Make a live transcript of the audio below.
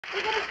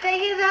You gonna stay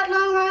here that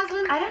long,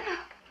 Roslyn? I don't know.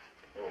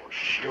 Oh,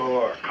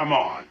 sure. Come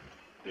on.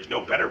 There's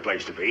no better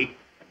place to be.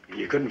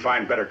 You couldn't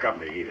find better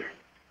company either.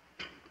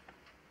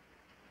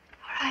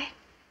 All right.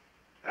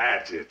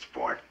 That's it,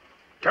 sport.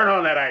 Turn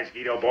on that ice,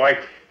 Guido boy.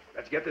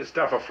 Let's get this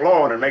stuff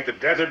a-flowing and make the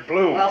desert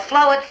bloom. Well,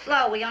 flow it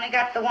slow. We only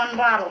got the one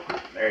bottle.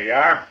 There you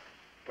are.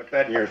 Put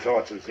that in your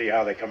thoughts and see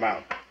how they come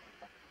out.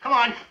 Come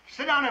on,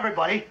 sit down,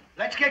 everybody.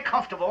 Let's get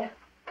comfortable.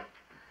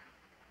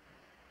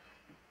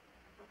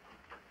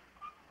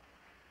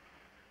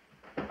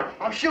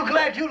 I'm sure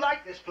glad you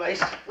like this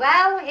place.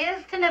 Well,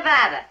 here's to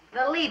Nevada,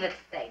 the Leave It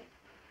state.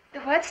 The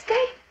what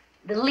state?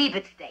 The Leave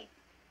It state.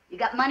 You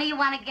got money you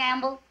want to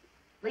gamble?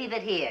 Leave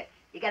it here.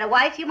 You got a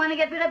wife you want to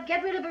get rid of?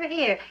 Get rid of her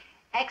here.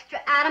 Extra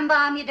atom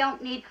bomb you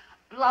don't need?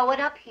 Blow it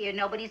up here.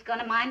 Nobody's going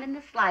to mind in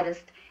the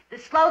slightest. The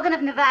slogan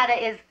of Nevada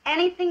is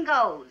anything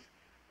goes,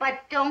 but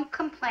don't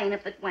complain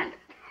if it went.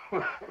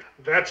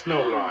 That's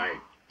no lie.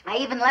 I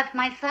even left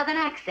my southern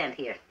accent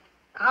here.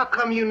 How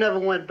come you never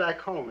went back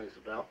home,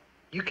 Isabelle?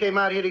 You came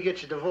out here to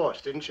get your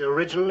divorce, didn't you,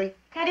 originally?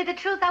 Tell you the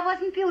truth, I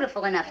wasn't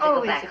beautiful enough to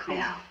go back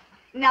home.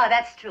 No,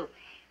 that's true.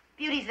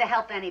 Beauty's a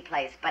help any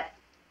place, but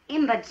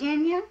in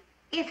Virginia,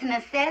 it's a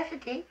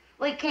necessity.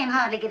 We can't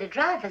hardly get a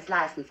driver's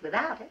license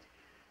without it.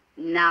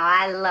 No,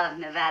 I love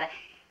Nevada.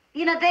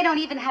 You know, they don't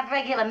even have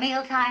regular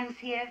meal times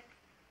here.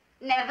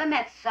 Never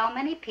met so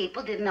many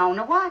people didn't own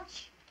a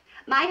watch.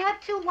 Might have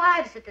two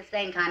wives at the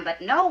same time,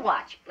 but no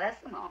watch. Bless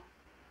them all.